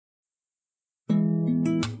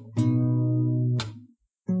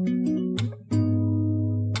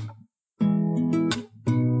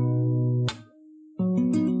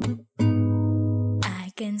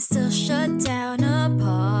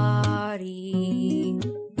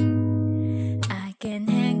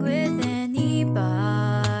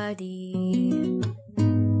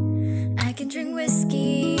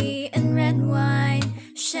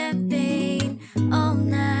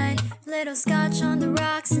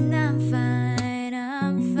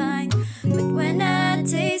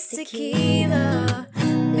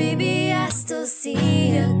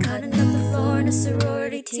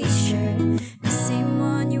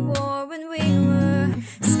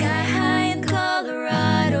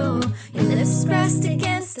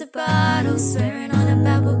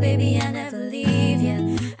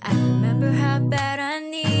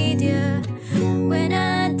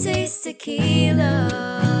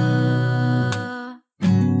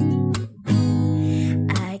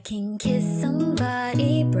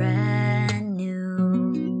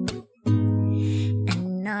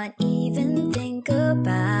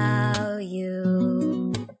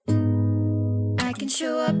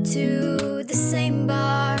to the same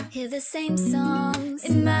bar, hear the same songs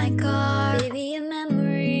in my car. Baby, a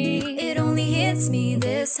memory, it only hits me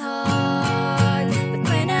this hard. But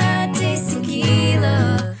when I taste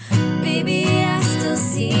tequila, baby, I still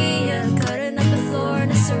see ya cutting up the floor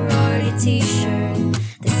in a sorority t-shirt,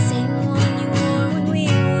 the same one you wore when we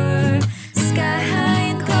were sky high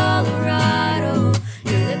in Colorado.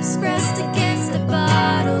 Your lips pressed against the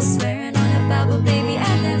bottle, swearing on a Bible, baby,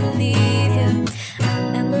 I'd never leave ya. I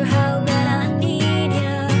remember how bad I need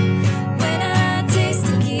ya when I taste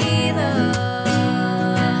tequila.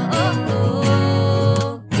 Oh,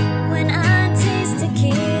 oh, when I taste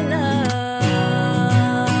tequila.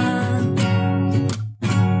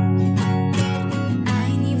 I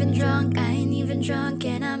ain't even drunk,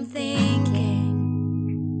 and I'm thinking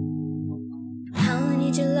how I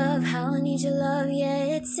need your love,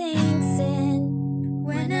 yeah, it sinks in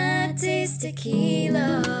when I taste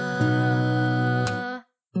tequila.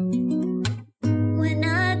 When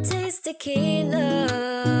I taste tequila.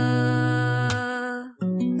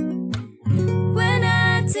 When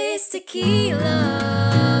I taste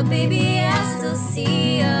tequila, baby, I still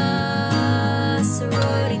see a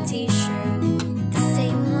sorority t-shirt, the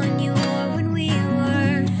same one you wore when we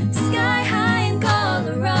were sky high in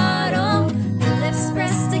Colorado. Your lips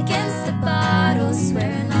pressed against the bottle,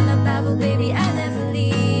 swearing on the Bible, baby, I'd never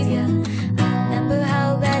leave ya. I remember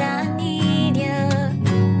how bad I need ya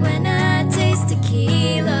when I taste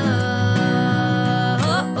tequila.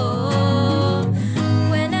 Oh, oh,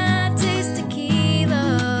 when I taste tequila.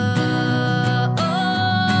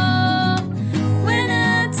 Oh, when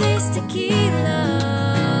I taste tequila.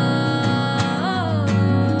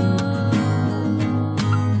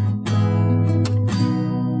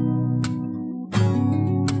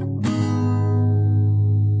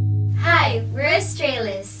 Hi, we're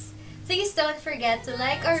Astraelis. Please don't forget to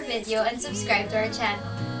like our video and subscribe to our channel.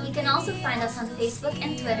 You can also find us on Facebook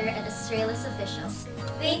and Twitter at Astraelis Official.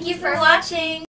 Thank you for watching!